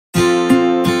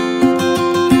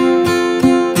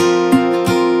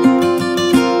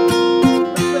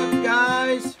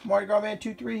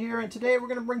Legoland23 here, and today we're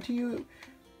going to bring to you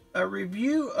a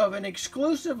review of an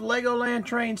exclusive Legoland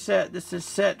Train set. This is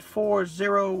set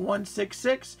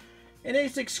 40166, and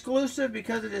it's exclusive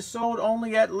because it is sold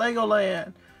only at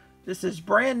Legoland. This is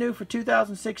brand new for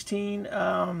 2016. It's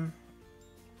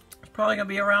probably going to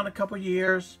be around a couple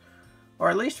years, or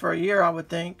at least for a year, I would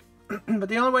think. But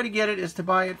the only way to get it is to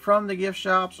buy it from the gift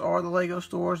shops or the Lego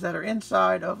stores that are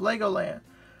inside of Legoland.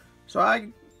 So I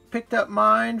picked up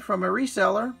mine from a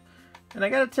reseller, and I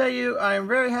got to tell you, I am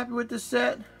very happy with this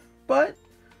set, but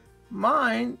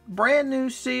mine, brand new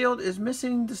sealed, is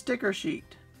missing the sticker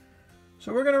sheet.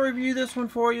 So we're going to review this one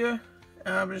for you.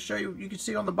 I'm going to show you, you can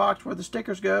see on the box where the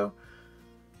stickers go,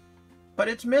 but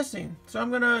it's missing. So I'm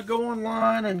going to go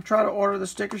online and try to order the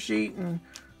sticker sheet, and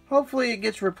hopefully it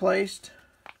gets replaced.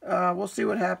 We'll see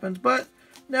what happens, but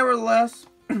nevertheless,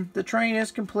 the train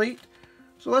is complete.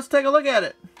 So let's take a look at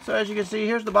it. So as you can see,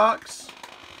 here's the box,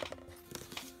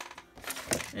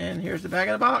 and here's the back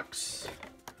of the box,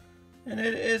 and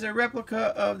it is a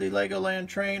replica of the Legoland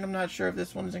Train. I'm not sure if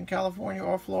this one's in California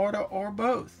or Florida or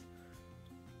both,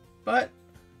 but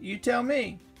you tell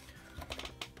me.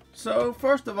 So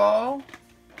first of all,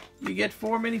 you get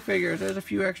 4 minifigures. There's a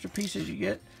few extra pieces you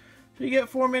get. So you get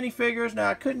 4 minifigures.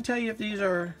 Now I couldn't tell you if these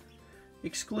are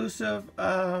exclusive.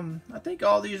 I think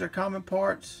all these are common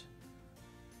parts.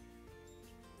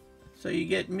 So you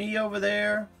get me over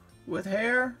there with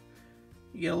hair,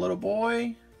 you get a little boy,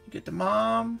 you get the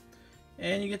mom,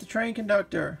 and you get the train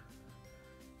conductor.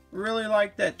 Really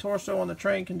like that torso on the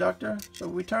train conductor. So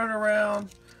we turn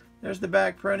around, there's the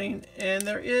back printing, and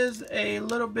there is a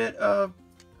little bit of,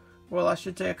 well, I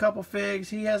should say a couple figs.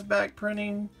 He has back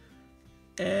printing,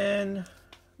 and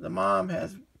the mom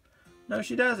has, no,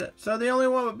 she doesn't. So the only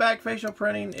one with back facial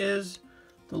printing is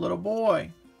the little boy.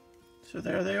 So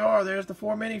there they are. There's the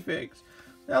 4 minifigs.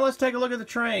 Now let's take a look at the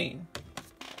train.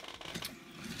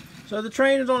 So the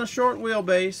train is on a short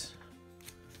wheelbase,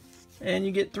 and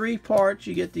you get 3 parts.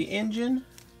 You get the engine,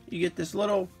 you get this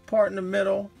little part in the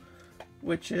middle,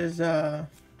 which is I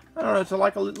don't know, it's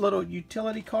like a little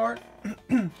utility cart.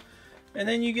 And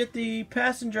then you get the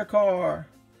passenger car.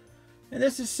 And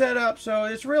this is set up, so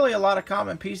it's really a lot of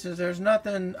common pieces. There's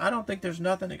nothing, I don't think there's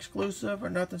nothing exclusive or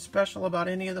nothing special about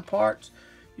any of the parts.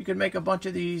 You could make a bunch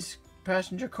of these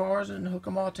passenger cars and hook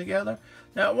them all together.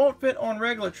 Now it won't fit on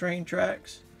regular train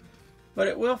tracks, but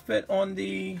it will fit on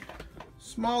the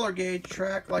smaller gauge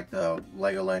track like the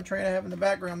Legoland Train I have in the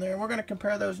background there. And we're going to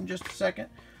compare those in just a second,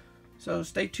 so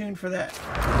stay tuned for that.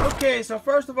 Okay, so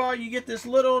first of all, you get this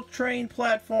little train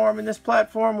platform, and this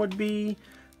platform would be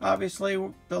obviously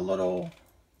the little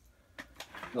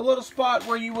spot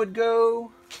where you would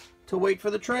go to wait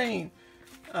for the train.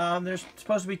 There's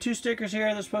supposed to be 2 stickers here.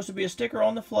 There's supposed to be a sticker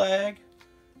on the flag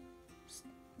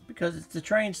because it's the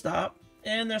train stop,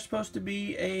 and there's supposed to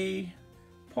be a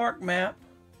park map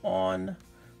on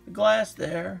the glass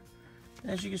there.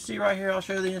 As you can see right here, I'll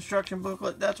show you the instruction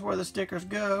booklet. That's where the stickers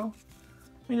go.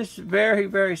 I mean, it's very,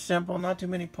 very simple, not too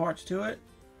many parts to it.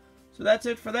 So that's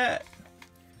it for that.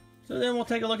 So then we'll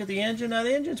take a look at the engine. Now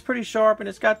the engine's pretty sharp, and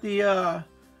it's got the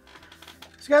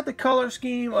color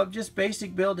scheme of just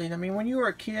basic building. I mean, when you were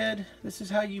a kid, this is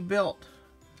how you built.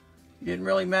 You didn't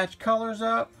really match colors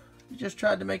up. You just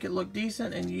tried to make it look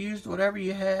decent, and you used whatever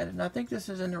you had. And I think this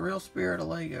is in the real spirit of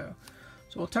Lego.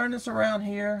 So we'll turn this around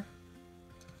here,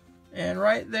 and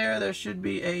right there should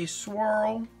be a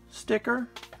swirl sticker.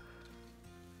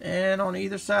 And on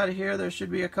either side of here, there should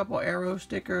be a couple arrow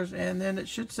stickers, and then it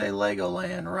should say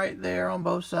Legoland right there on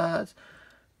both sides.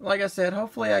 Like I said,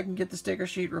 hopefully I can get the sticker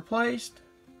sheet replaced.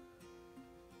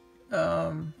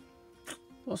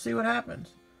 We'll see what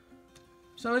happens.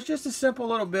 So it's just a simple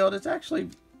little build. It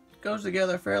actually goes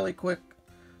together fairly quick.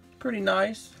 Pretty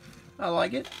nice. I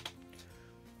like it.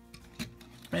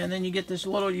 And then you get this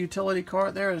little utility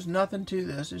cart. There is nothing to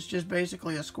this. It's just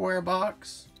basically a square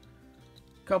box.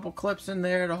 Couple clips in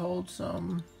there to hold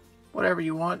some whatever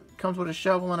you want. Comes with a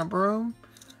shovel and a broom,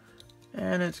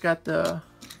 and it's got the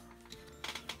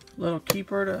little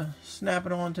keeper to snap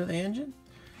it onto the engine,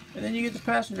 and then you get the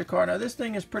passenger car. Now this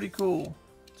thing is pretty cool.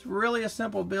 It's really a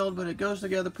simple build, but it goes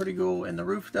together pretty cool, and the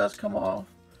roof does come off,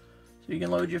 so you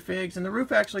can load your figs, and the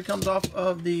roof actually comes off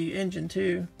of the engine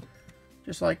too,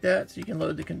 just like that, so you can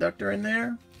load the conductor in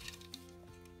there.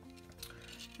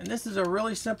 And this is a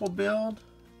really simple build,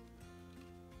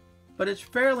 but it's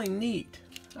fairly neat.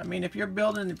 I mean, if you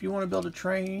want to build a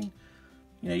train,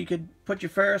 you know, you could put your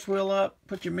Ferris wheel up,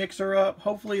 put your mixer up.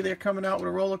 Hopefully they're coming out with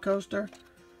a roller coaster.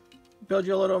 Build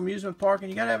you a little amusement park, and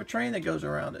you got to have a train that goes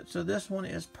around it. So this one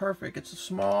is perfect. It's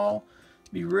small.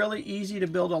 Be really easy to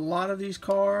build a lot of these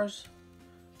cars.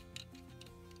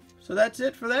 So that's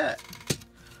it for that.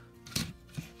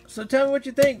 So tell me what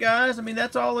you think, guys. I mean,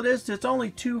 that's all it is. It's only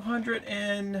 200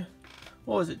 and,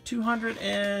 what was it,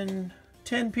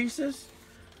 210 pieces?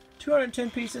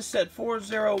 210 pieces, set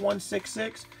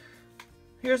 40166.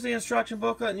 Here's the instruction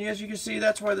booklet, and as you can see,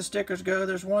 that's where the stickers go.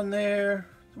 There's one there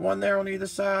on either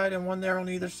side, and one there on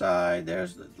either side.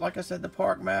 There's, like I said, the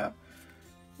park map.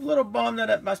 A little bummed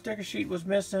that my sticker sheet was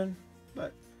missing,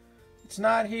 but it's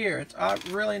not here. It's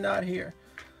really not here.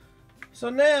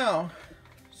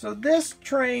 So this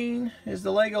train is the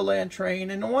Legoland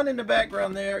Train, and the one in the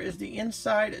background there is the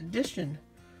Inside Edition,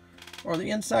 or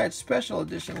the Inside Special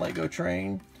Edition Lego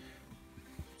Train.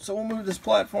 So we'll move this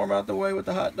platform out the way with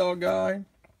the hot dog guy.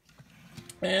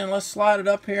 And let's slide it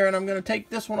up here, and I'm going to take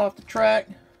this one off the track.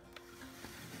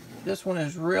 This one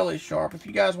is really sharp. If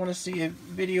you guys want to see a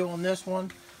video on this one,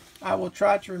 I will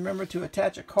try to remember to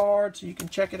attach a card so you can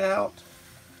check it out.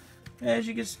 As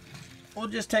you can, we'll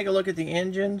just take a look at the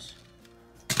engines.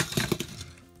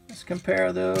 Let's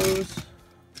compare those.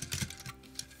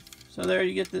 So there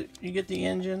you get the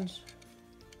engines.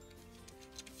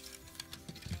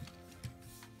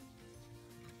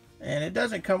 And it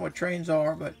doesn't come with Trains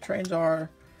R, but Trains R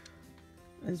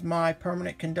is my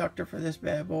permanent conductor for this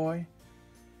bad boy.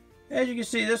 As you can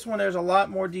see, this one, there's a lot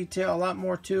more detail, a lot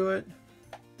more to it.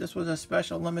 This was a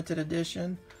special limited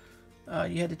edition.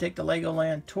 You had to take the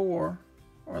Legoland tour,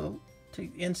 or the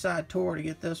inside tour, to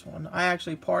get this one. I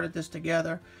actually parted this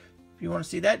together. If you want to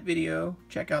see that video,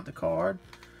 check out the card.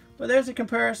 But there's a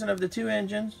comparison of the two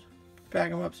engines. Pack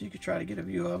them up so you can try to get a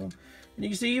view of them. And you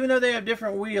can see, even though they have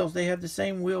different wheels, they have the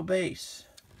same wheel base.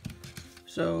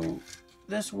 So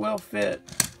this will fit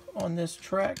on this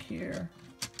track here.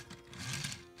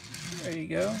 There you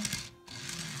go.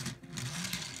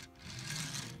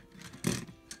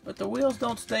 But the wheels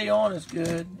don't stay on as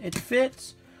good. It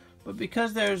fits, but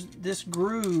because there's this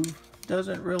groove,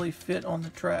 doesn't really fit on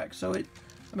the track. So it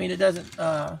doesn't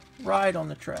ride on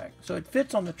the track. So it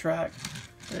fits on the track,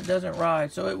 but it doesn't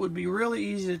ride. So it would be really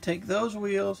easy to take those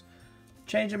wheels,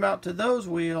 change them out to those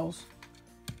wheels,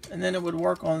 and then it would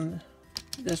work on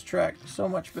this track so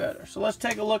much better. So let's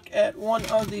take a look at one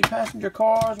of the passenger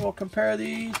cars. We'll compare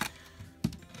these.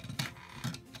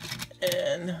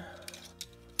 And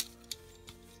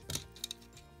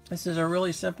this is a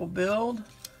really simple build.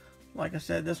 Like I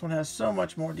said, this one has so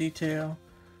much more detail.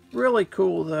 Really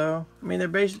cool though. I mean, they're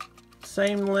basically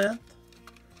same length.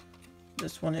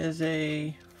 This one is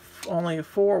only a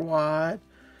 4 wide,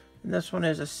 and this one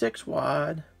is a 6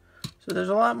 wide. So there's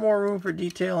a lot more room for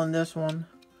detail in this one.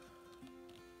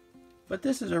 But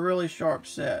this is a really sharp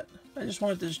set. I just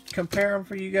wanted to compare them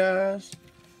for you guys.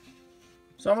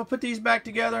 So I'm going to put these back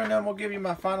together, and then we'll give you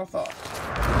my final thoughts.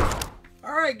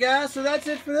 Alright guys, so that's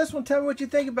it for this one. Tell me what you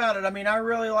think about it. I mean, I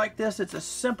really like this. It's a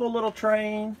simple little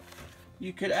train.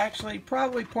 You could actually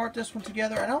probably part this one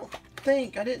together. I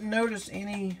didn't notice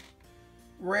any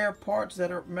rare parts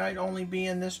that might only be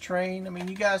in this train. I mean,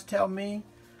 you guys tell me.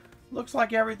 Looks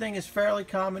like everything is fairly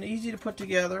common, easy to put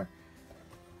together.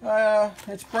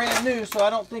 It's brand new, so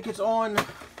I don't think it's on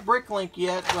bricklink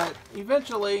yet, but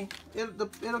eventually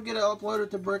it'll get uploaded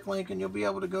to bricklink, and you'll be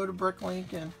able to go to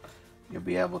bricklink, and you'll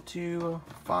be able to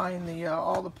find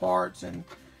all the parts. And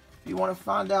if you want to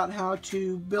find out how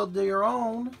to build your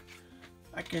own,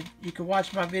 you can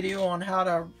watch my video on how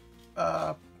to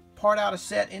part out a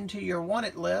set into your want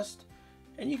it list,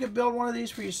 and you can build one of these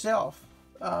for yourself.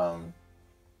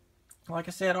 Like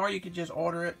I said, or you could just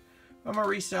order it from a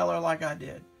reseller like I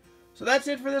did. So that's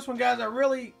it for this one, guys. I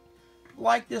really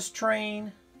like this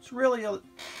train. It's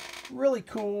really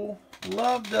cool.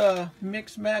 Love the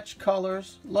mix match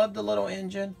colors. Love the little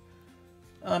engine.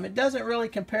 It doesn't really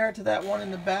compare to that one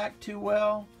in the back too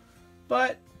well,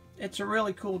 but it's a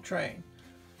really cool train.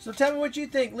 So tell me what you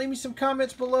think. Leave me some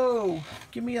comments below.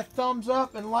 Give me a thumbs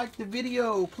up and like the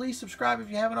video. Please subscribe if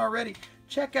you haven't already.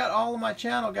 Check out all of my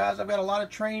channel, guys. I've got a lot of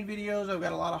train videos. I've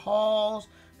got a lot of hauls.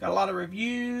 Got a lot of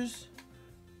reviews.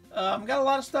 Got a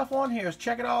lot of stuff on here. So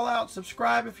check it all out.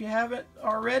 Subscribe if you haven't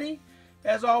already.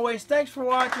 As always, thanks for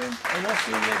watching, and we'll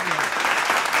see you again.